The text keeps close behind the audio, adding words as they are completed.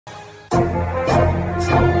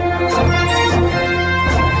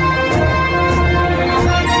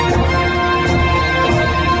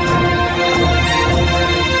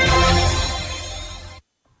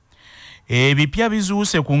Ebipya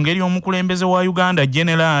bizuse ku ngeri omukulembeze wa Uganda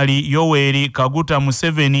Generali Yoweri Kaguta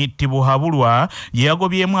Museven Tibuhabulwa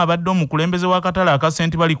yeyagobyemu abadde omukulembeze w'akatale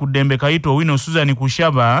akasenti bali ku ddembe Kayito Owino Susan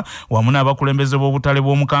Kushaba wamu n'abakulembeze b'obutale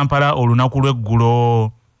bw'omu Kampala olunaku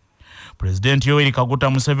lw'eggulo. President Yoweri Kaguta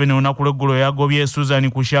Museven olunaku lw'eggulo yagobye Susan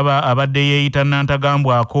Kushaba abadde yeeyita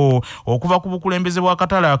Nantagambwako okuva ku bukulembeze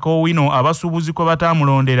bw'akatale ak'Owino abasuubuzi kwe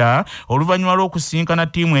bataamulondera oluvannyuma lw'okusinkana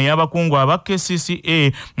ttiimu ey'abakungu aba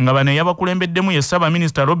KCCA nga bano eyabakulembeddemu ye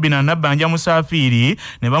Ssaabaminisita Robin Nabbanja Musafiri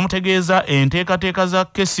ne bamutegeeza enteekateeka za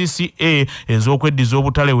KCCA ez'okweddiza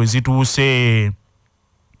obutale we zituuse.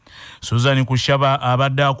 Susan Kushaba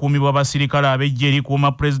abadde akuumibwa basirikale ab'eggye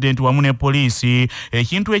erikuuma President wamu ne poliisi,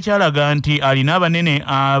 ekintu ekyalaga nti alina abanene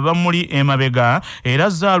abamuli emabega era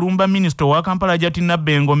zaalumba Minisita wa Kampala Jati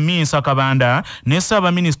Nabbengo Minsa Kabanda ne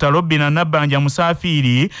Ssaabaminisita Robin Nabbanja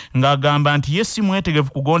Musafiri ng'agamba nti ye si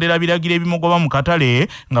mwetegefu kugondera biragiro ebimugoba mu katale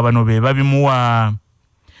nga bano be babimuwa.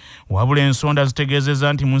 Wabula ensonda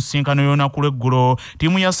zitegeezezza nti mu nsinkano y'olunaku lw'eggulo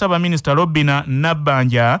ttiimu ya Ssaabaminisita Robin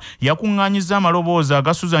Nabbanja yakuŋŋaanyizza amaloboozi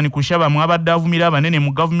aga Susan Kushaba mwabadde avumira abanene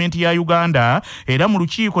mu gavumenti ya Uganda era mu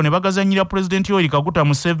lukiiko ne bagazannyira Pulezidenti Yoweri Kaguta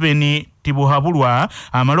Museven Tibuhabulwa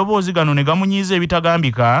amaloboozi gano ne gamunyiiza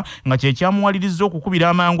ebitagambika nga kye kyamuwalirizza okukubira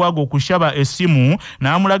amangu ago Kushaba essimu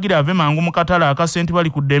n'amulagira ave mangu mu katale akasenti bali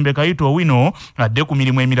ku ddembe Kayito Owino adde ku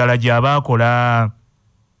mirimu emirala gy'abaakola.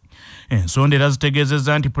 Ensonda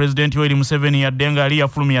zitegeezezza nti President Yoweri Museveni yadde nga ali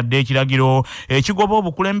yafulumyadde ekiragiro ekigoba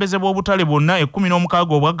obukulembeze bw'obutale bwonna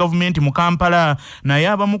 16 obwa gavumenti mu Kampala, naye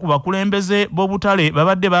abamu ku bakulembeze b'obutale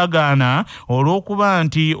babadde baagaana olw'okuba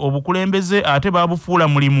nti obukulembeze ate baabufuula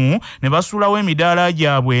mulimu ne basuulawo emidaala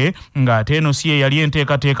gyabwe ng'ate eno si ye yali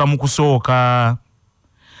enteekateeka mu kusooka.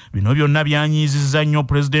 Bino byonna byanyiizizza nnyo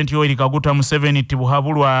President Yoweri Kaguta Museven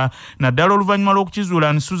Tibuhabulwa naddala oluvannyuma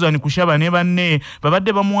lw'okukizuula ni Susan Kushaba ne banne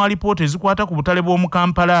babadde bamuwa alipoota ezikwata ku butale bw'omu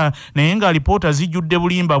Kampala naye nga alipoota zijjudde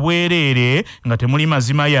bulimba bwereere nga temuli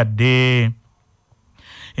mazima yadde.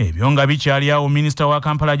 Ebyo nga bikyali awo Minisita wa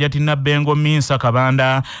Kampala Jati Nabbengo Minsa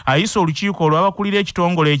Kabanda ayise olukiiko olw'abakulira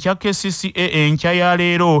ekitongole ekya KCCA enkya ya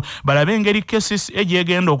leero balabe engeri KCCA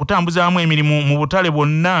gyegenda okutambuzaamu emirimu mu butale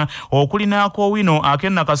bwonna okuli n'ak'Owino,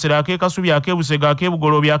 ak'Ennakasero, ak'Ekasubi, ak'Ebusega,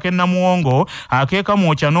 ak'Ebugoloobi, ak'Ennamuwongo,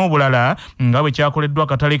 ak'Ekamwokya n'obulala nga bwe kyakoleddwa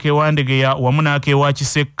akatale k'ewandegeya wamu n'ak'ewa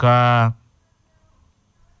Kisekka.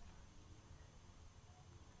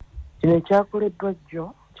 Kino ekyakoleddwa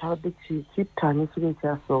jjo kyabadde kittaanya kiri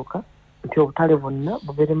ekyasooka nti obutale bwonna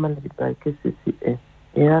bubeere managed by KCCA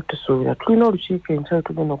era tusuubira tulina olukiiko enkya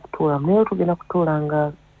tugenda okutuulamu naye tugenda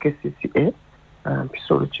kutuulanga KCCA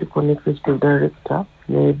mpisa olukiiko ne Executive Director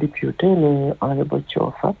ne Ebipya ne Honorable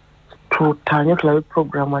Chofa tutaanye tulabe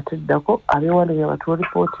programu ate ddako abeewandegeya batuwa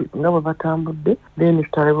ripooti nga bwe batambudde then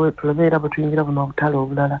tulabe era bwe tuyingira buno obutale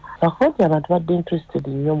obulala. Lwakuba abantu badde interested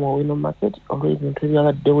nnyo mu Owino market olw'ebintu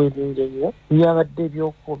ebyabaddewo ebingi ennyo byabadde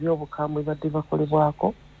eby'obukambwe badde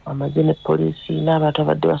bakolebwako amagye ne poliisi n'abantu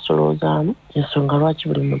abadde basoloozaamu ensonga lwaki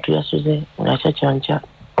buli muntu yasuze ng'akyakyankya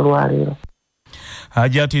olwaleero.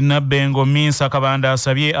 Jati Nabbengo Minsa Kabanda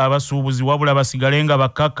asabye abasuubuzi wabula basigale nga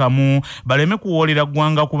bakkakkamu baleme kuwoolera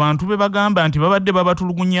ggwanga ku bantu be bagamba nti babadde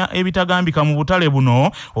babatulugunya ebitagambika mu butale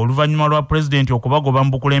buno oluvannyuma lwa Pulezidenti okubagoba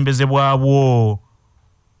mu bukulembeze bwabwo.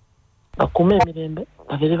 Bakume emirembe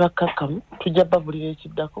babeere bakkakkamu tujja babulira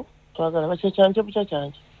ekiddako twagala bakyekyanke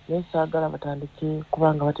bukyakyanke naye saagala batandike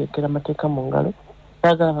kubanga bateekera amateeka mu ngalo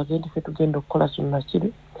saagala bagende ffe tugenda okukola kyonna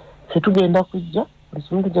kiri ffe tugenda kujja buli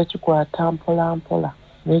kimu tujja kikwata mpola mpola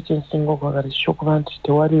naye kyensinga okwagalisha okuba nti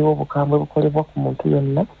tewaliwo obukambwe bukolebwa ku muntu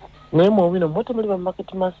yonna naye mu Owino mwe temuli ba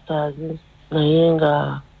market masters naye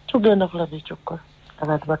nga tugenda kulaba ekyokukola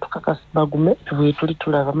abantu batukakasa bagume bwe tuli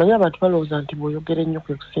tulaba manyi abantu balowooza nti bw'oyogera ennyo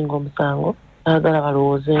kwe kusinga omusango naagala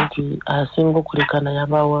balowooze nti asinga okulekana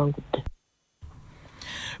yabaawangudde.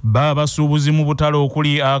 Babasuubuzi mu butale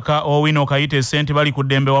okuli aka Owino Kayite sente bali ku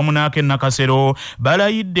ddembe wamu n'ak'Ennakasero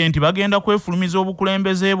balayidde nti bagenda kwefulumiza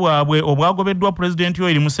obukulembeze bwabwe obwagobeddwa Pulezidenti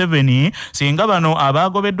Yoweri Museveni singa bano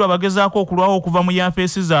abaagobeddwa bagezaako okulwawo okuva mu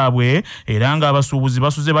yafeesi zaabwe era nga abasuubuzi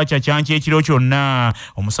basuze bakyakyanka ekiro kyonna.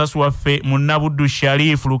 Omusasi waffe Munnabuddu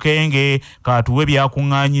Sharif Lukenge katuwe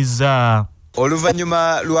byakuŋŋaanyizza.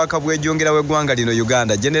 Oluvannyuma lw'akabwejjongera w'eggwanga lino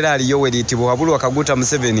Uganda, Generali Yoweri Tibuhabulwa Kaguta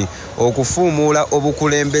Museveni okufuumuula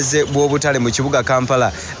obukulembeze bw'obutale mu kibuga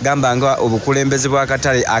Kampala gamba nga obukulembeze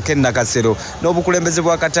bw'akatale ak'Ennakasero n'obukulembeze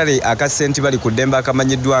bw'akatale aka Senti bali ku ddembe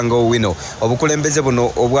akamanyiddwa nga Owino. Obukulembeze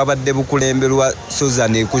buno obwabadde bukulemberwa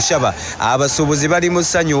Susan Kushaba abasuubuzi bali mu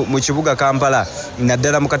ssanyu mu kibuga Kampala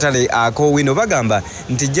naddala mu katale ak'Owino bagamba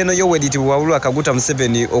nti General Yoweri Tibuhabulwa Kaguta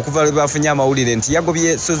Museveni okuva lwe bafunye amawulire nti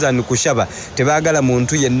yagobye Susan Kushaba tebaagala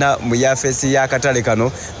muntu yenna mu yafeesi y'akatale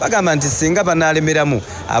kano bagamba nti singa banaalemeramu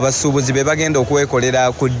abasuubuzi be bagenda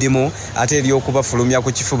okwekolera ku ddimu ate ery'okubafulumya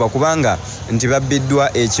ku kifuba kubanga nti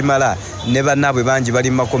babbiddwa ekimala ne bannaabwe bangi bali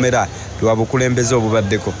mu makomera lwa bukulembeze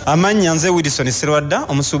obubaddeko. Amannya nze Wilson Serwadda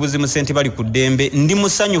omusuubuzi mu ssente bali ku ddembe ndi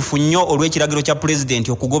musanyufu nnyo olw'ekiragiro kya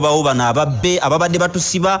pulezidenti okugobawo bano ababadde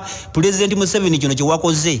batusiba. Pulezidenti Museven kino kye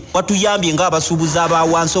wakoze watuyambye ng'abasuubuzi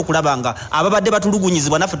abawansi okulaba nga ababadde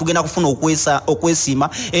batulugunyizibwa naffe tugenda kufuna okwesiima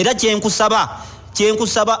era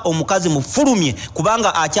kyenkusaba omukazi mufulumye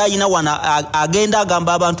kubanga akyayina wana agenda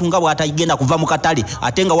agamba abantu nga bw'atagenda kuva mu katale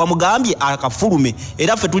ate nga wamugambye akafulume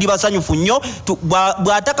era ffe tuli basanyufu nnyo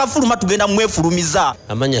bw'atakafuluma tugenda mwefulumiza.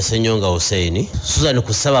 Amanya Senyonga Hussein Susan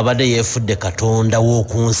Kusaba abadde yeefudde katonda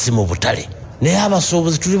w'oku nsi mu butale naye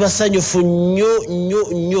abasuubuzi tuli basanyufu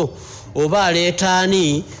nnyo oba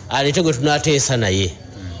aleetaani aleete gwe tunaateesa naye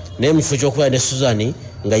naye mu kifo ky'okuba ne Susan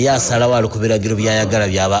nga yasalawo ali ku biragiro byayagala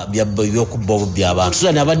by'okubba obubbi abantu.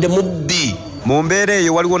 Susan abadde mubbi. Mu mbeera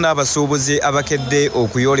eyo waliwo n'abasuubuzi abakedde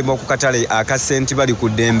okuyoolima ku katale aka Ssenti bali ku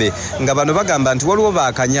ddembe nga bano bagamba nti waliwo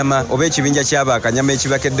baakanyama oba ekibinja ky'abaakanyama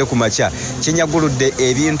ekibakedde ku makya kinyaguludde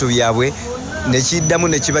ebintu byabwe ne kiddamu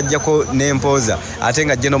ne kibajjako n'empooza ate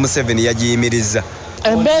nga General Museven yagiyimirizza.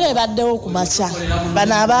 Embeera ebaddewo ku makya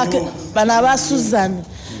bano aba Susan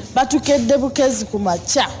batukedde bukezi ku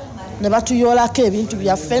makya ne batuyoolako ebintu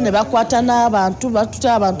byaffe ne bakwata n'abantu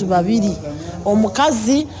batuta abantu babiri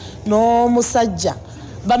omukazi n'omusajja.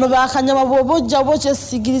 Bano baakanyama bw'obojja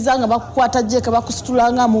kyesiigiriza nga bakukwata jjeka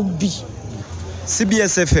bakusitulanga mubbi.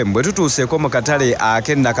 CBS FM bwe tutuuseeko mu katale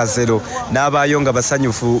ak'e Nakasero n'abaayo nga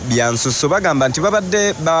basanyufu bya nsusso bagamba nti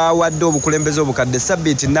babadde bawadde obukulembeze obukadde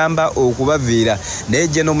sabbiiti namba okubaviira naye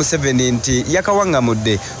General Museven nti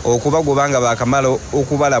yakawaŋŋamudde okubagoba nga baakamala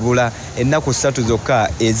okubalabula ennaku 3 zokka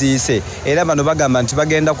eziyise era bano bagamba nti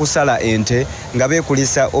bagenda kusala ente nga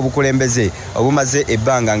beekulisa obukulembeze obumaze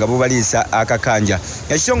ebbanga nga bubaliisa akakanja.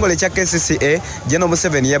 Ekitongole kya KCCA General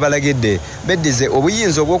Museven yabalagidde beddize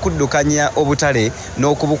obuyinza obw'okuddukanya obutale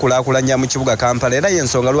n'okubukulaakulanya mu kibuga Kampala era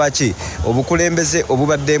y'ensonga lwaki obukulembeze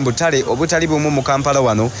obubadde mbutale obutali bumu mu Kampala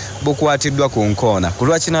wano bukwatiddwa ku nkoona. Ku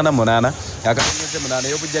lwa 88 akanyeze 8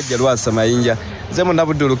 y'obujjajja Lwasa Mayinja ze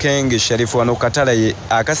Munnabuddu Kenge Sharifu wano katale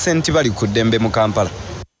aka Ssenti bali ku ddembe mu Kampala.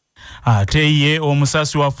 Ate ye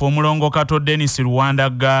omusasi waffe omulongo Kato Dennis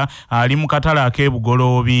Rwandaga ali mu katale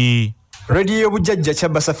ak'Ebugoloobi. Radio y'obujjajja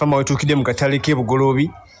Kyabasa Fama wetuukidde mu katale k'Ebugoloobi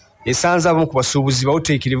esanze abamu ku basuubuzi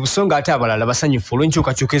bawuteekirivu so nga ate abalala basanyufu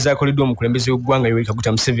olw'enkyukakyuka ezaakoleddwa omukulembeze w'eggwanga Yoweri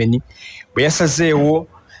Kaguta Museveni bwe yasazeewo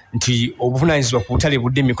nti obuvunaanyizibwa ku butale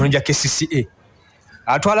budde emikono gya KCCA.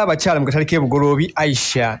 Atwala abakyala mu katale k'Ebugoloobi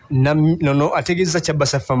Aisha Nono ategeezezza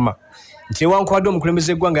Kyabasa Fama nti newankubadde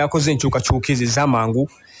omukulembeze w'eggwanga yakoze enkyukakyuka ezo ez'amangu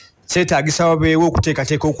kyetaagisa wabeewo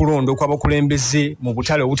okuteekateeka okulonda okw'abakulembeze mu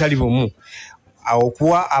butale obutali bumu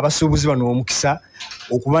okuwa abasuubuzi bano omukisa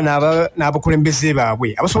okuba n'abakulembeze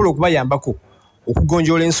baabwe abasobola okubayambako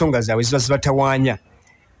okugonjoola ensonga zaabwe ziba zibatawaanya.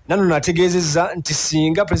 Nano ategeezezza nti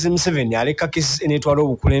singa President Museveni aleka KCCA n'etwala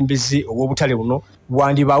obukulembeze obw'obutale buno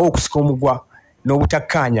wandibaawo okusika omugwa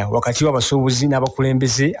n'obutakkaanya wakati w'abasuubuzi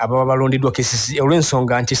n'abakulembeze ababa balondeddwa KCCA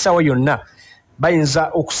olw'ensonga nti essaawa yonna bayinza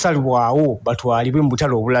okusalibwawo batwalibwe mu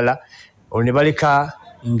butale obulala olwo ne baleka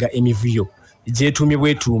nga emivuyo gyetuumye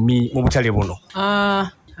bwetuumi mu butale buno.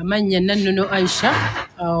 Amannya Nannono Aisha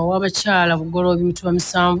w'abakyala Bugoloobi Mituba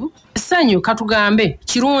 7. Essanyu katugambe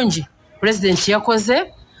kirungi pulezidenti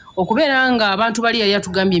yakoze okubeera nga abantu bali yali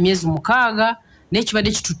atugambye emyezi 6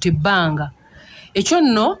 n'ekibadde kitutte ebbanga. Ekyo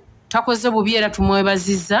nno takoze bubi era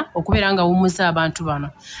tumwebazizza okubeera nga awummuza abantu bano.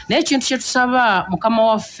 Naye ekintu kye tusaba mukama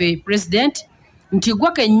waffe pulezidenti nti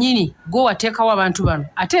gwe kennyini gwe wateekawo abantu bano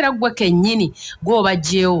ate era gwe kennyini gwe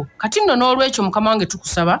obagyewo. Kati nno n'olwekyo mukama wange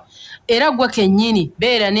tukusaba era gwe kennyini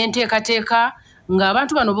beera n'enteekateeka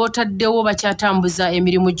ng'abantu bano bootaddewo bakyatambuza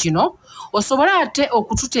emirimu gino osobole ate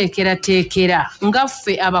okututeekerateekera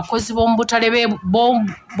ngaffe abakozi b'omu butale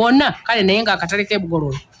bonna kale naye ng'akatale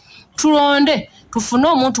k'Ebugoloobi tulonde tufune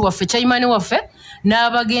omuntu waffe kyayimani waffe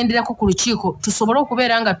n'abagenderako ku lukiiko tusobole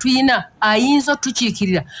okubeera nga tuyina ayinza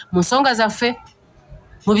otukiikirira mu nsonga zaffe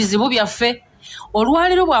mu bizibu byaffe.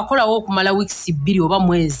 Olwaliro bw'akolawo okumala wiikisi 2 oba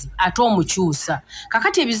mwezi ate omukyusa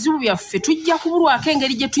kakati ebizibu byaffe tujja kubulwako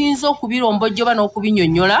engeri gye tuyinza okubirombojjoba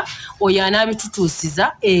n'okubinnyonnyola oyo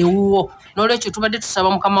anaabitutuusiza ewuwo. N'olwekyo tubadde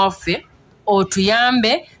tusaba mukama waffe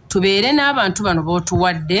otuyambe tubeere n'abantu bano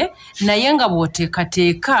b'otuwadde naye nga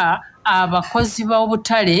bw'oteekateeka abakozi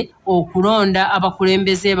b'obutale okulonda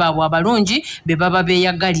abakulembeze baabwe abalungi be baba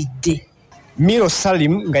beeyagalidde. Miro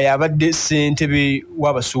Salim nga yabadde ssentebe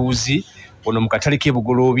w'abasuubuzi ono mu katale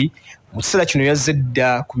k'ebugoloobi mu kiseera kino yazze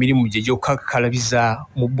dda ku mirimu gye gy'okukakalabiza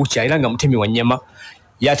mu bukya era nga mutemi wa nnyama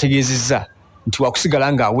yategeezezza nti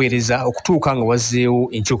wakusigala ng'aweereza okutuuka nga wazzeewo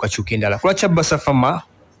enkyukakyuka endala. Ku lwa Kyabasa Fama,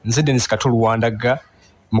 nze Dennis Katolu Wandaga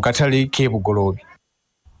mu katale k'ebugoloobi.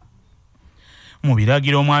 Mu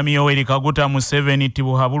biragiro omwami Yoweri Kaguta Museveni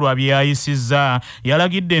Tibuhaburwa byayisizza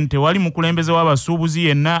yalagidde nti wali mukulembeze w'abasuubuzi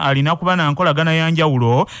yenna alina kuba na nkolagana ya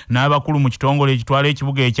njawulo n'abakulu mu kitongole ekitwala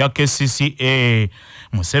ekibuga ekya KCCA.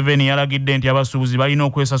 Museveni yalagidde nti abasuubuzi balina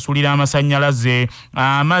okwesasulira amasannyalaze,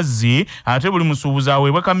 amazzi, ate buli musuubuzi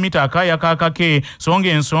aweebwe ka mita akaayakaakake, so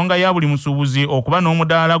ng'ensonga ya buli musuubuzi okuba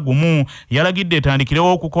n'omudaala gumu yalagidde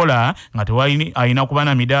etandikirewo okukola nga tewali alina kuba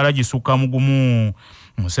na midaala gisukka mu gumu.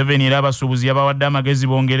 Museveni era abasuubuzi yabawadde amagezi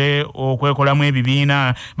bongere okwekolamu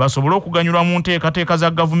ebibiina basobole okuganyulwa mu nteekateeka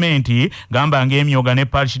za gavumenti gamba ng'emyoga ne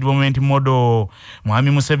Parish Development Model.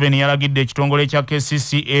 Mwami Museveni yalagidde ekitongole kya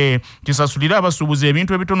KCCA kisasulira abasuubuzi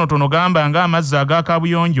ebintu ebitonotono gamba ng'amazzi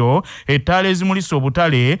ag'akabuyonjo, ettaala ezimulisa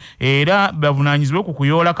obutale era bavunaanyizibwe ku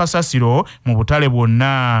kuyoola kasasiro mu butale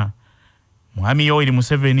bwonna. Mwami Yoweri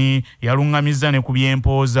Museveni yaluŋŋamizza ne ku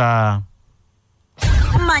byempooza.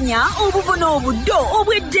 Manya obuvuno obuddo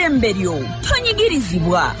obw'eddembe lyo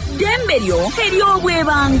tonyigirizibwa. Ddembe lyo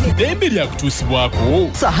ery'obwebange. Ddembe lyakutuusibwako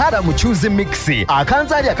Sahara Muchuzi Mixi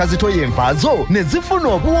akanzaali akazitoya envaazo ne zifuna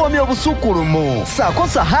obuwoomi obusukkulumu. Saako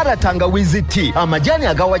Sahara Tangawizi Tea amajani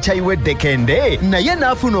agawa chai weddekende naye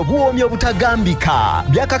n'afuna obuwoomi obutagambika.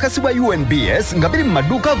 Byakakasibwa UNBS nga biri mu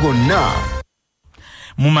maduuka gonna.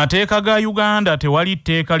 Mu mateeka ga Uganda tewali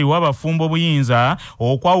tteeka liwa abafumbo buyinza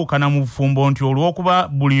okwawukana mu bufumbo nti olw'okuba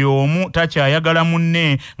buli omu takyayagala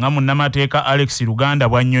munne nga munnamateeka Alex Luganda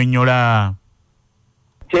bw'annyonnyola.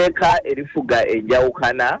 Tteeka erifuga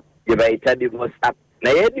enjawukana gye bayita Divorce Act.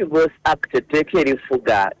 Naye Divorce Act etteeka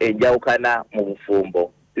erifuga enjawukana mu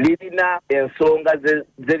bufumbo lirina ensonga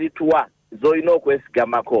ze lituwa z'olina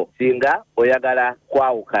okwesigamako singa oyagala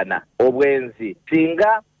kwawukana. Obwenzi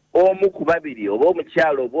singa omu ku babiri oba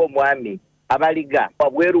omukyalo oba omwami abaliga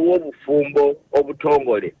wabweru w'obufumbo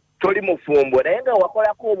obutongole toli mufumbo naye nga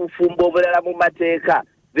wakolako obufumbo obulala mu mateeka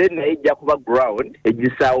then ejja kuba ground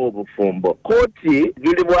egisaawo obufumbo. Kooti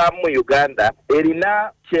julibwamu mu Uganda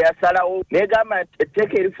erina kyeyasalawo negamba nti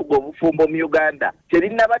etteeka erifuga obufumbo mu Uganda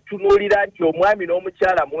terina batunuulira nti omwami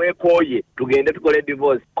n'omukyala mwekooye tugende tukole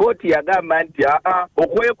divorce. Kooti yagamba nti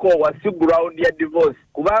okwekoowa si ground ya divorce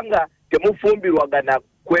kubanga temufumbirwagana.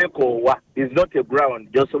 Kwekoowa is not a ground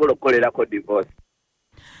gy'osobola okukolerako divorce.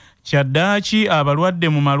 Kyaddaaki abalwadde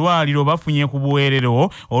mu malwaliro bafunye ku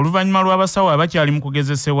buweerero oluvannyuma lw'abasawo abakyali mu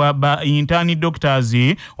kugezesebwa ba intern doctors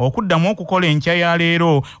okuddamu okukola enkya ya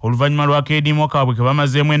leero oluvannyuma lwa keediimo kaabwe ke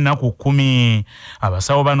bamazeemu ennaku 10.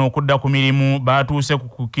 Abasawo bano okudda ku mirimu baatuuse ku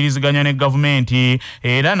kukkiriziganya ne gavumenti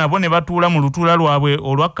era nabo ne batuula mu lutuula lwabwe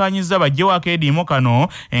olwakkaanyizza bajjewo akeediimo kano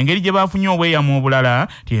engeri gye baafunye obweyamu obulala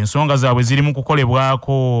ti ensonga zaabwe ziri mu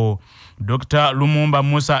kukolebwako. Dr. Lumumba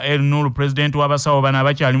Musa El Nur, president w'abasawo bano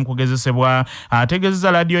abakyali mu kugezesebwa,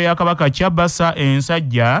 ategeezezza laadiyo ya Kabaka Kyabasa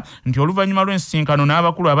ensajja nti oluvannyuma lw'ensisinkano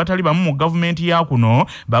n'abakulu abatali bamu mu gavumenti ya kuno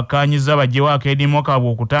bakkaanyizza bajjewo akeediimo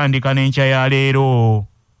kaabwe okutandika n'enkya ya leero.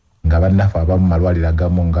 Nga bannaffe abamu malwaliro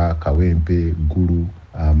agamu nga Kawempe, Gulu,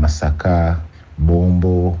 Masaka,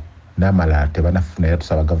 Bombo n'amalala tebanafuna era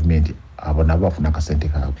tusaba gavumenti abo nabo bafuna akasente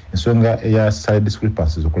kaabwe. Ensonga eya side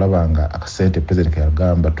discrepancies okulaba nga akasente president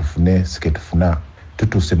yagamba tufune sike tufuna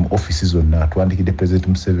tutuuse mu office zonna twandikidde president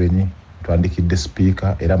Museveni twandikidde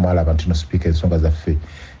speaker era mwalaba nti no speaker ensonga zaffe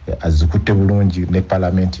azikutte bulungi ne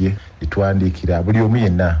parliament ye litwandikira buli omu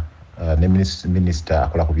yenna ne minister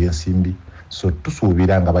akola ku byensimbi so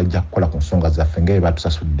tusuubira nga bajja kukola ku nsonga zaffe nga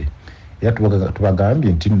batusasudde era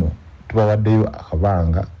tubagambye nti nno tubawaddeyo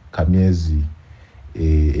akabanga ka myezi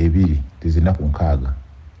ebiri tezina ku nkaaga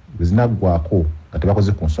bezinaggwako nga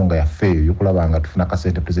tebakoze ku nsonga yaffe eyo yokulaba nga tufuna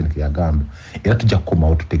akasente president yagamba era tujja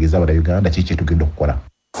kukomawo tutegeeza Abannayuganda kiki tugenda okukola.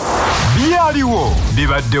 Byaliwo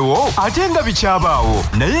bibaddewo ate nga bikyabaawo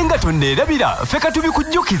naye nga tonneerabira ffe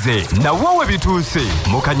katubikujjukize nawo we bituuse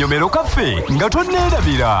mu kanyomero kaffe nga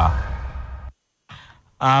tonneerabira.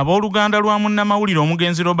 Abooluganda lwa munnamawulire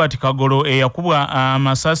omugenzi Robert Kagolo eyakubwa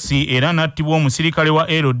amasasi era n'attibwa omusirikale wa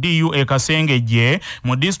LDU Kasengejje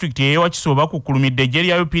mu disitulikiti y'Ewakiso bakukkulumidde eggye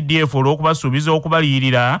lya UPDF olw'okubasuubiza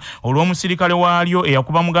okubaliyirira olw'omusirikale waalyo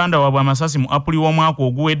eyakuba muganda waabwe amasasi mu Apuli w'omwaka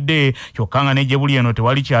oguwedde kyokka nga n'eggye buli eno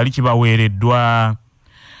tewali kyali kibaweereddwa.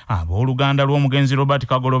 Abooluganda lw'omugenzi Robert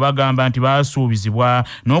Kagolo bagamba nti baasuubizibwa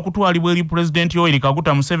n'okutwalibwa eri Pulezidenti Yoweri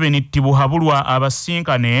Kaguta Museveni tibuhabulwa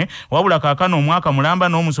abasinkane wabula kaakano omwaka mulamba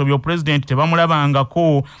n'omusobyo Pulezidenti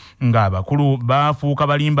tebamulabangako ng'abakulu baafuuka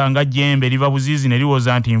balimba nga jjembe liva buziizi ne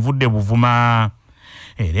liwoza nti nvudde buvuma.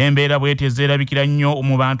 Era embeera bw'eti ezerabikira nnyo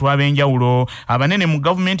mu bantu ab'enjawulo abanene mu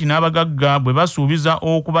gavumenti n'abagagga bwe basuubiza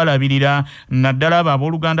okubalabirira naddala abo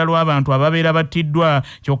abooluganda lw'abantu ababeera battiddwa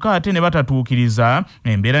kyokka ate ne batatuukiriza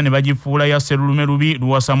embeera ne bagifuula ya sserulume lubi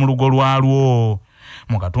luwasa mu lugo lwalwo.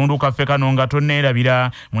 Mu katundu kaffe kano nga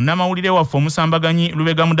tonneerabira munnamawulire waffe Omusambaganyi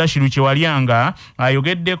Lubega Mudashiru Kyewalyanga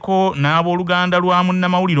ayogeddeko n'abooluganda lwa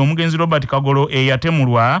munnamawulire omugenzi Robert Kagolo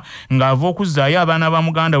eyatemulwa ng'ava okuzzaayo abaana ba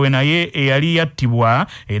muganda we naye eyali yattibwa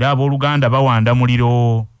era abooluganda bawanda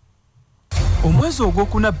muliro. Omwezi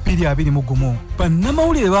ogwokuna 2021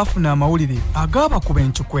 bannamawulire baafuna amawulire agaabakuba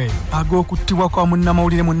encukwe ag'okuttibwa kwa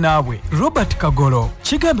munnamawulire munnaabwe Robert Kagolo.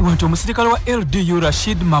 Kigambibwa nti omusirikale wa LDU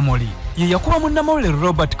Rashid Mamoli ye yakuba munnamawulire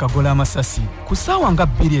Robert Kagolo amasasi ku ssaawa nga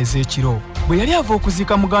 2 ez'ekiro bwe yali ava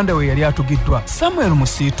okuziika muganda we yali atugiddwa Samuel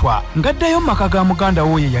Musiitwa ng'addayo mu maka ga muganda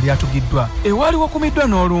we ye yali atugiddwa ewaali wakumiddwa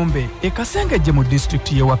n'olumbe e Kasengejje mu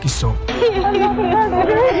disitulikiti y'e Wakiso.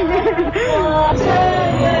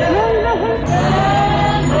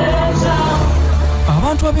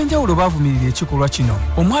 Abantu ab'enjawulo baavumirira ekikolwa kino.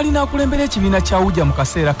 Omwali n'akulembera ekibiina kya Uja mu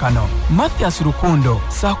kaseera kano Mathias Lukundo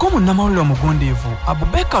ssaako munnamawulire omugundiivu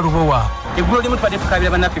Abubeka Lubowa. Eggulo limu tubadde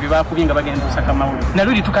tukabira bannaffe bye baakubye nga bagenda osaka mawulire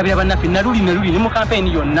naluli tukabira bannaffe naluli ne mu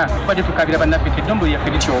kampeyini yonna tubadde tukabira bannaffe eddombolo yaffe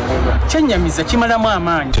lityoboolwa kyennyamiza kimalamu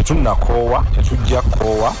amaanyi. Tetunnakoowa tetujja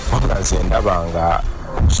kukoowa wabula nze ndaba nga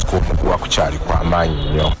okusika omuguwa kukyali kw'amaanyi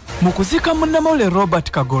nnyo. Mu kuziika munnamawulire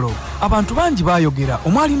Robert Kagolo abantu bangi baayogera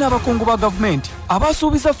omwali n'abakungu ba gavumenti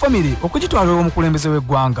abaasuubiza famire okugitwala omukulembeze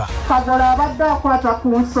w'eggwanga. Kagolo abadde akwata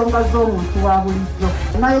ku nsonga z'omuntu wa bulijjo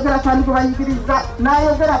n'ayogera kandi kwe bayigiriza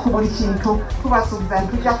n'ayogera ku buli kintu tubasuubiza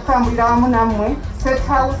nti tujja kutambulira wamu nammwe. State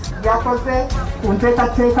House yakoze ku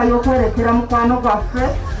nteekateeka y'okwerekera mukwano gwaffe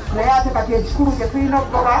naye ate kati ekikulu kye tulina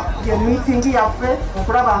okukola ye miitingi yaffe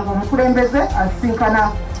okulaba nga omukulembeze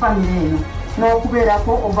asinkana famire eno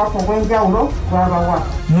n'okubeerako obubaka obw'enjawulo bw'abawa.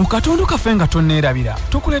 Mu katundu kaffe nga tonneerabira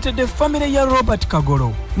tukuleetedde famire ya Robert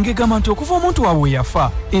Kagolo ng'egamba nti okuva omuntu waabwe we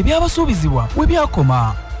yafa ebyabasuubizibwa we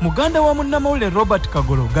byakoma. Muganda wa munnamawulire Robert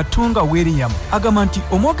Kagolo Gatunga William agamba nti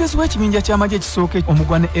omwogezi w'ekibinja ky'amagye ekisooka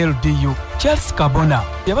omugwa ne LDU Charles Kabona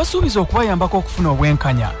yabasuubiza okubayambako okufuna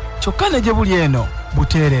obwenkanya kyokka ne gye buli eno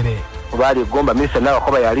buteerere. Baali egomba minisita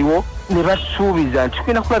n'abakoba yaliwo ne basuubiza nti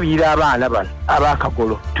tugenda kulabirira abaana bano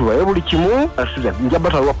ab'Akagolo tubaye buli kimu asuubiza nja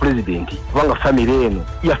batwalibwa pulezidenti kubanga famire eno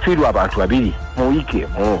yafiirwa abantu babiri mu wiiki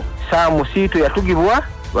emu. Musiitwa yatugibwa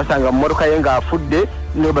basanga mu mmotoka ye ng'afudde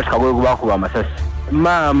ne Robert Kagolo gwe baakuba amasasi.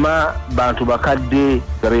 Maama bantu bakadde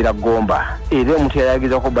babeera Gomba era omuntu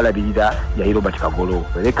yayagezaako balabirira yali Robert Kagolo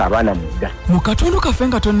leka abaana mudda. Mu katundu kaffe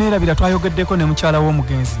nga tonneerabira twayogeddeko ne mukyala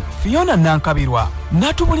w'omugenzi Fiona Nankabirwa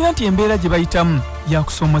n'atubulira nti embeera gye bayitamu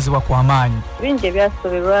yakusoomozebwa kw'amaanyi. Bingi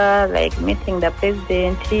ebyasoberwa like meeting the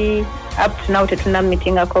president up to now tetuna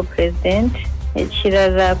meetingako president.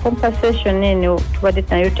 Ekirala compensation eno tubadde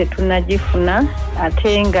nayo tetunagifuna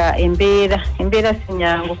ate nga embeera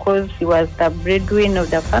sinyangu because he was the breadwinner of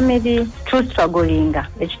the family too struggling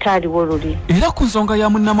ekitaaliwo luli. Era ku nsonga ya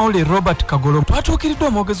munnamawulire Robert Kagolo twatuukiriddwa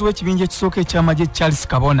omwogezi w'ekibinja ekisooka eky'amagye Charles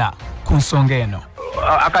Kabona ku nsonga eno.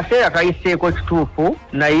 Akaseera kayiseeko ekituufu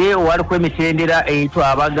naye waliko emitendera eyitwa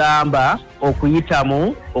abagamba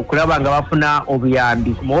okuyitamu okulaba nga bafuna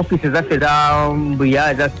obuyambi mu ofiisi zaffe za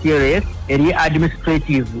za CRS eri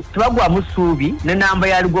administrative tubagwamu ssuubi ne namba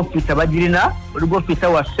ya legal officer bagirina legal officer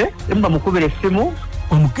waffe emba mukubira essimu.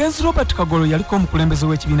 Omugenzi Robert Kagolo yaliko omukulembeze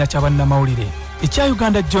w'ekibiina ky'abannamawulire ekya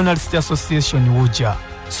Uganda Journalist Association Uja.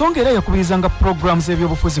 Songa era yakubirizanga programs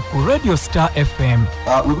ebyobufuzi ku Radio Star FM.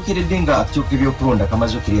 Wibukiridde nga akityuka ebyokulonda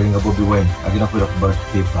kamaze okiriyalinga Bobi Wine agenda kubeera ku ballot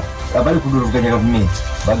paper. Abali ku luluvuganya gavumenti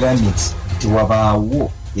bagambye nti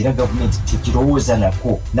tewabaawo era gavumenti tekirowooza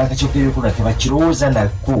nako n'akakiiko k'ebyokulonda tebakirowooza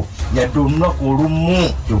nako yadde olunaku olumu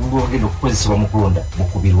tegugenda okukozesebwa mu kulonda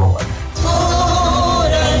bukubirwa wano.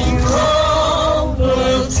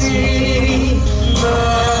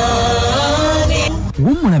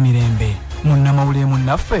 Wummula mirembe munnamawulire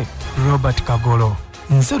munnaffe Robert Kagolo.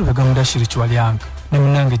 Nze Lubega Mudashiru Kyewalyanga ne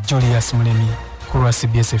munnange Julius Mulemi ku lwa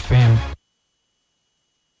CBS FM.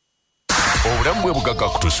 Obulamu bwe bugagga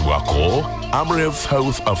kutuusibwako Amref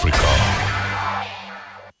Health Africa.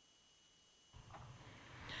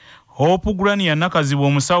 Hope Gurania nakazibwa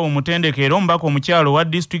omusawo omutendeke era omubaka omukyalo wa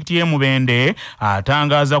disitulikiti y'e Mubende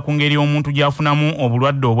atangaaza ku ngeri omuntu gy'afunamu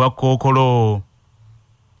obulwadde obwa kkookolo.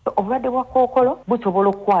 obulwadde bwa kookolo busobola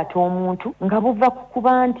okukwata omuntu nga buva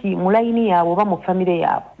kuba nti mu layini yaabwe oba mu famire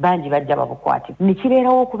yaabwe bangi bajja babukwatibwa ne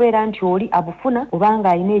kibeerawo okubeera nti oli abufuna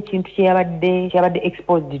obanga alina ekintu kyeyabadde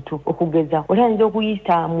exposed to okugeza oli ayinza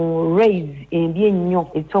okuyita mu rays embi ennyo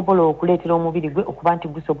ezisobola okuleetera omubiri gwe okuba nti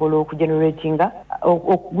gusobola okugeneratinga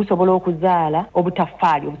gusobola okuzaala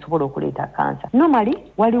obutafaali obusobola okuleeta kansa. Normally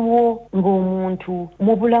waliwo ng'omuntu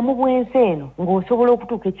mu bulamu bw'ensi eno ng'osobola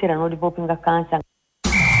okutuuka ekiseera n'odivopinga kansa.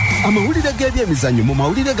 Amawulire g'ebyemizannyo mu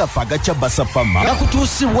mawulire gaffe agaca basafama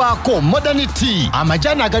gakutuusibwako modernity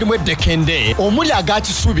amajani agalimu eddekende omuli aga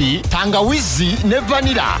kisubi tangawizi ne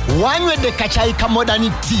vanira wanywedde kacayi ka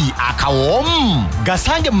modernity akawoomu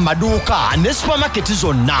gasange mu maduuka ne supamaketi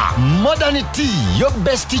zonna. Modernity your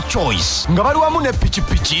best choice nga bali wamu ne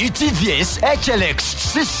pikipiki TVS HLX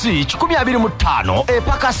CC 125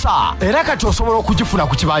 epakasa era kati osobola okugifuna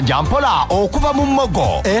ku kibanja mpola okuva mu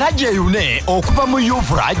Mmogo era gyeyune okuva mu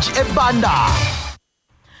Yuvrage ebanda.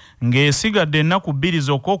 Ng'esigadde ennaku bbiri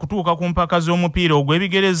zokka okutuuka ku mpaka z'omupiira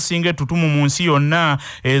ogw'ebigere ezisinga ettutumu mu nsi yonna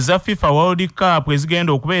eza FIFA World Cup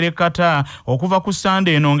ezigenda okubeera e Qatar okuva ku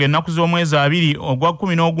Sunday eno ng'ennaku z'omwezi 2 ogwa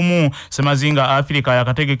 11 Semazinga Africa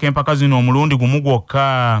yakategeka empaka zino omulundi gumu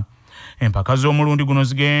gwokka. Empaka z'omulundi guno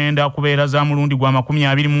zigenda kubeera za mulundi gwa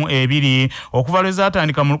 22 okuva lwe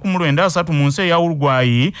zaatandika mu 1903 mu nsi eya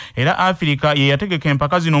Uruguay era Africa ye yategeka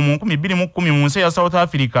empaka zino mu 2010 mu nsi eya South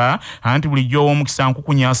Africa anti bulijjo ow'omukisa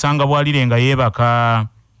nkukunya asanga bwalire nga yeebaka.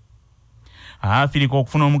 Africa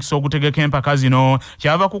okufuna omukisa ogutegeka empaka zino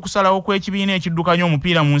kyava ku kusalawo kw'ekibiina ekiddukanya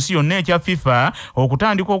omupiira mu nsi yonna ekya FIFA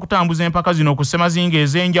okutandika okutambuza empaka zino ku Semazinga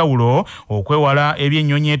ez'enjawulo okwewala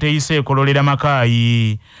eby'ennyonyi eteyise ekololera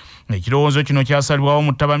makaayi. Ekirowoozo kino kyasalibwawo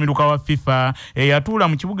mu ttabamiruka wa FIFA eyatuula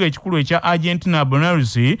mu kibuga ekikulu ekya Argentina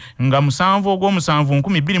Buenos nga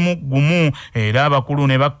 7/7/2021 era abakulu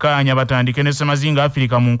ne bakkaanya batandike ne Semazinga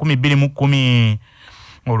Africa mu 2010.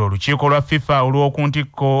 Olwo olukiiko lwa FIFA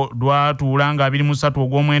olw'okuntikko lwatuula nga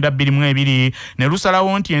 23/9/2022 ne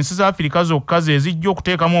lusalawo nti ensi za Africa zokka ze zijja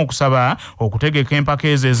okuteekamu okusaba okutegeka empaka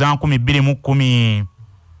ezo eza 2010.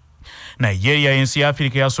 Nigeria ensi ya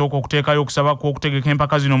Africa yasooka okuteekayo okusaba kw'okutegeka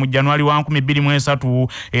empaka zino mu January wa 2023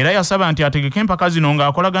 era yasaba nti ategeka empaka zino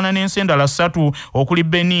ng'akolagana n'ensi endala 3 okuli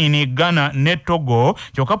Benin, Ghana ne Togo.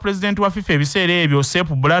 Kyokka pulezidenti wa FIFA ebiseera ebyo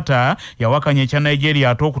Sepp Blatter yawakanya ekya Nigeria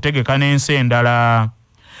ate okutegeka n'ensi endala.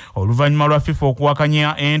 Oluvannyuma lwa FIFA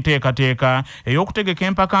okuwakanya enteekateeka ey'okutegeka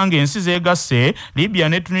empaka ng'ensi zeegasse, Libya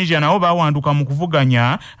ne Tunisia nabo baawanduka mu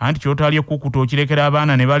kuvuganya anti kyotaalye ekkukuta okirekera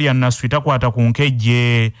abaana ne balya nnaswi takwata ku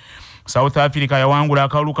nkejje. South Africa yawangula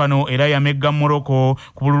akalulu kano era yamegga Morocco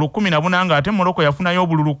ku bululu 14 ng'ate Morocco yafunayo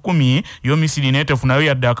obululu 10 yo Misiri netefunayo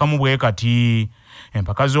yadde akamu bwe kati.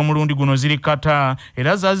 Empaka z'omulundi guno ziri Qatar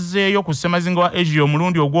era zazzeeyo ku Semazinga wa Asia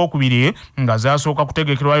omulundi ogwokubiri nga zaasooka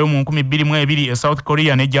kutegekerwayo mu 2022 e South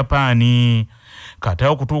Korea ne Japan. Qatar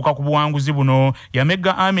okutuuka ku buwanguzi buno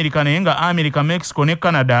yamegga America naye nga America, Mexico ne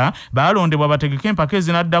Canada baalondebwa bategeka empaka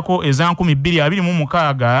ezinaddako eza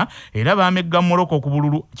 2026 era baamegga Morocco ku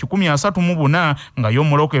bululu 134 nga yo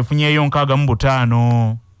Morocco efunyeeyo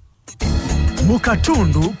 65. Mu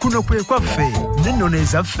katundu kuno kwe kwaffe n'ennono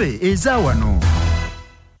ezaffe eza wano.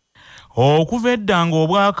 Okuva edda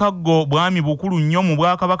ng'obwakaggo bwami bukulu nnyo mu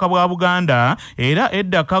Bwakabaka bwa Buganda era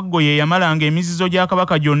edda Kaggo ye yamalanga emizizo gya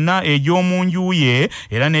Kabaka gyonna egy'omu nju ye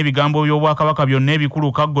era n'ebigambo by'Obwakabaka byonna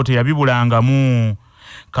ebikulu Kaggo teyabibulangamu.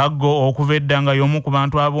 Kaggo okuva edda nga y'omu ku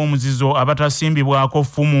bantu ab'omuzizo abatasimbibwako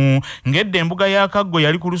ffumu ng'edda embuga ya Kaggo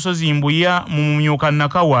yali ku lusozi Mbuya mu Mumyuka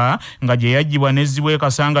Nakawa nga gye yaggyibwa n'ezzibwa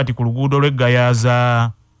Kasangati ku luguudo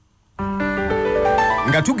lw'Egayaaza.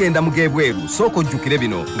 Nga tugenda mu gebweru sooka ojjukire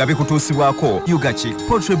bino nga bikutuusibwako Yugachi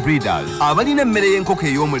Poultry Breeders abalina emmere y'enkoko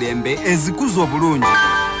ey'omulembe ezikuza obulungi.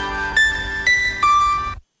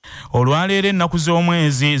 Olwaleero ennaku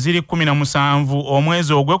z'omwezi ziri 17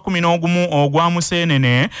 omwezi ogw'e11 ogwa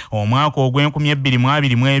Museenene omwaka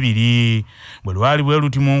ogw'2022 bwe lwali bwe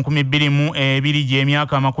luti mu 2022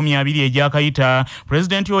 gy'emyaka 20 egyakayita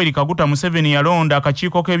Pulezidenti Yoweri Kaguta Museveni yalonda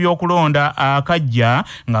akakiiko k'ebyokulonda akajja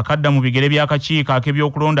nga kadda mu bigere by'akakiiko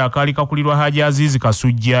ak'ebyokulonda akaali kakulirwa Hajji Azizi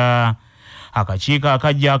Kasujja. Akakiiko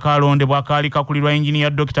akajja akalondebwa kaali kakulirwa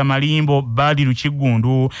Engineer Dr. Malimbo Badiru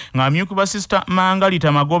Kigundu ng'amyukibwa Sister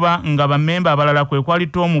Mangalita Magoba nga bammemba abalala kwe kwali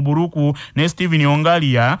Tom Buruku ne Steven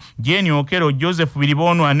Ongalia, Jane Okero, Joseph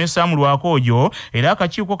Bilibonwa ne Sam Lwakojo era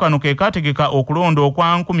akakiiko kano ke kategeka okulonda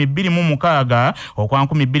okwa 2006 okwa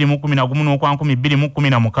 2011 n'okwa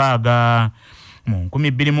 2016. Mu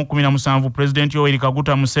 2017 Pulezidenti Yoweri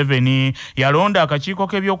Kaguta Museveni yalonda akakiiko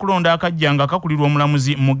k'ebyokulonda akajja nga kakulirwa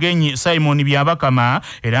omulamuzi Mugenyi Simon Byabakama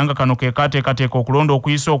era nga kano ke kateekateeka okulonda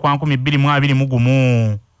okuyisa okwa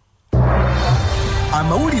 2021.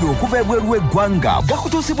 amawulire okuva ebweru w'eggwanga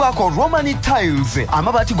gakutuusibwako Romani Tiles,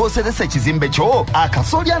 amabaati g'oseresa ekizimbe kyo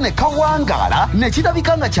akasolya ne kawangaala ne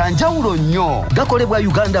kirabika nga kyanjawulo nnyo. Gakolebwa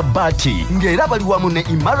Uganda Bati ng'era bali wamu ne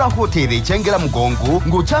Imara Hotel ekyengera Mugongo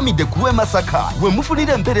ng'okyamidde ku lw'e Masaka we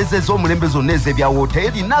mufunira empeereza ez'omulembe zonna ez'ebya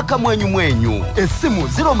woteeri n'akamwenyumwenyu. Essimu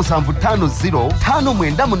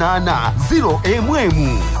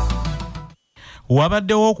 0750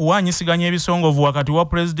 Wabaddewo okuwanyisiganya ebisongovu wakati wa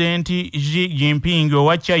Pulezidenti Xi Jinping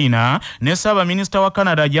owa China ne Ssaabaminisita wa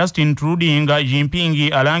Canada Justin Trudeau nga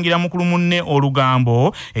Jinping alangira mukulu munne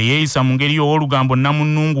olugambo eyeeyisa mu ngeri y'olugambo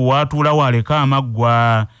nnamunnungu w'atuula waaleka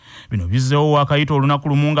amaggwa. Bino bizzeewo wakayita olunaku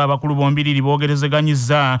lumu ng'abakulu bombiriri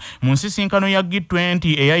boogerezeganyizza mu nsisinkano ya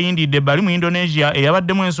G20 eyayindidde bali mu Indonesia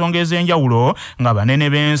eyabaddemu ensonga ez'enjawulo nga banene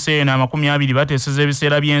b'ensi na 20 bateeseza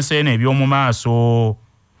ebiseera by'ensi eby'omu maaso.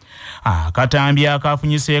 Akatambi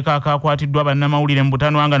akafunyiseeko akakwatiddwa bannamawulire mu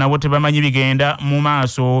butanwa nga nabo tebamanyi bigenda mu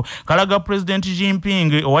maaso kalaga Pulezidenti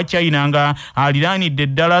Jinping owa China nga aliraanidde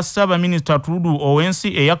ddala Ssaabaminisita Trudeau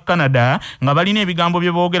ow'ensi eya Canada nga balina ebigambo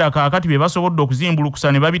bye boogera kaakati bye basobodde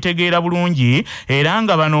okuzimbulukusa ne babitegeera bulungi era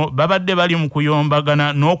nga bano babadde bali mu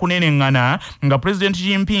kuyombagana n'okuneneŋŋana nga Pulezidenti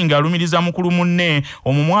Jinping alumiriza mukulu munne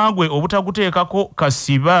omumwa gwe obutaguteekako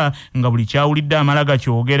kasiba nga buli kyawulidde amala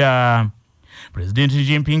gakyogera. Pulezidenti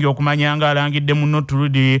Jinping okumanya nga alangidde munno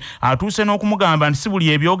Trudeau atuuse n'okumugamba nti si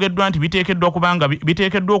buli ebyogeddwa nti biteekeddwa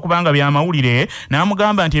okuba nga by'amawulire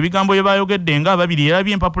n'amugamba nti ebigambo bye baayogedde nga ababiri era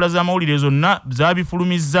by'empapula z'amawulire zonna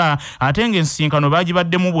zaabifulumizza ate ng'ensisinkano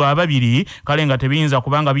baagibaddemu bw'ababiri kale nga tebiyinza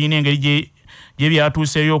kuba nga birina engeri gye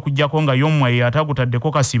byatuuseeyo okuggyako nga y'omwe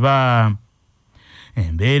atagutaddeko kasiba.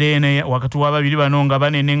 Embeera eno wakati w'ababiri bano nga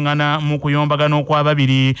baneneŋŋana mu kuyombagana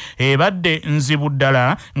okw'ababiri ebadde nzibu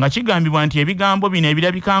ddala nga kigambibwa nti ebigambo bino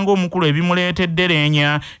ebirabika ng'omukulu ebimuleetedde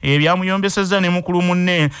leenya ebyamuyombesezza ne mukulu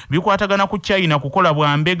munne bikwatagana ku China kukola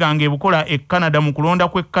bwambega ng'ebukola e Canada mu kulonda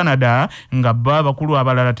kw'e Canada nga bo abakulu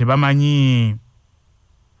abalala tebamanyi.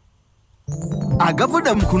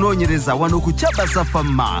 Agavudde mu kunoonyereza wano ku Kyabasa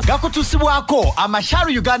Pharma gakutusibwako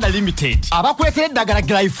Amasharu Uganda Limited abakuleetera eddagala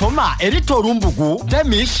Glyphoma erita olumbugu,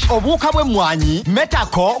 Demish, obuwuka bw'emmwanyi,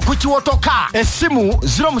 Metako ku kiwotoka. Essimu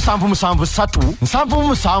 0773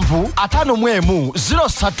 77 51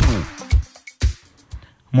 03.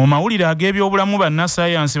 Mu mawulire ag'ebyobulamu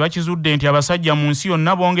bannassaayansi bakizudde nti abasajja mu nsi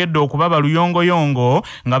yonna bongedde okuba baluyongoyongo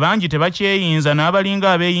nga bangi tebakyeyinza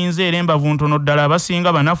n'abalinga abeeyinza era embavu ntono ddala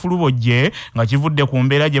abasinga banafulubojje nga kivudde ku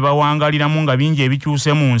mbeera gye bawangaliramu nga bingi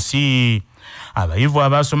ebikyuse mu nsi. Abayivu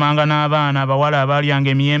abaasomanga n'abaana abawala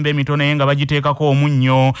abaalyanga emiyembe emito naye nga bagiteekako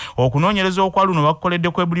omunnyo okunoonyereza okwa luno bakukoledde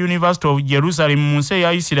ku Hebrew University of Jerusalem mu nsi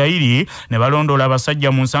eya Isirayiri ne balondoola abasajja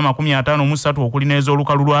mu nsi 53 okulina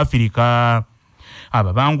ez'olukalu lwa Afirika.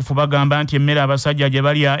 Ababangufu bagamba nti emmere abasajja gye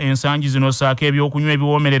balya ensangi zino saako ebyokunywa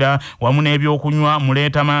ebiwoomerera wamu n'ebyokunywa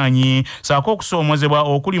muleeta maanyi saako okusoomozebwa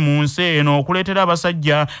okuli mu nsi eno okuleetera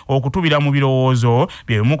abasajja okutubira mu birowoozo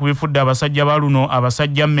bye bimu ku bifudde abasajja ba luno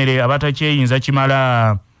abasajja mmere abatakyeyinza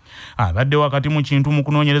kimala. Abadde wakati mu kintu mu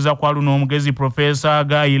kunoonyereza kwa luno omugezi Professor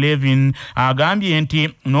Guy Levin agambye nti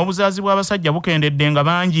n'obuzaazi bw'abasajja bukendedde nga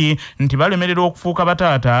bangi nti balemerera okufuuka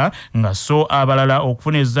bataata nga so abalala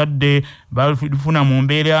okufuna ezzadde balifuna mu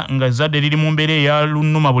mbeera nga ezzadde liri mu mbeera eya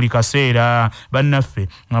lunnuma buli kaseera. Bannaffe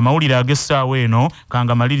amawulire ag'essaawa eno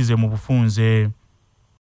kanga malirize mu bufunze.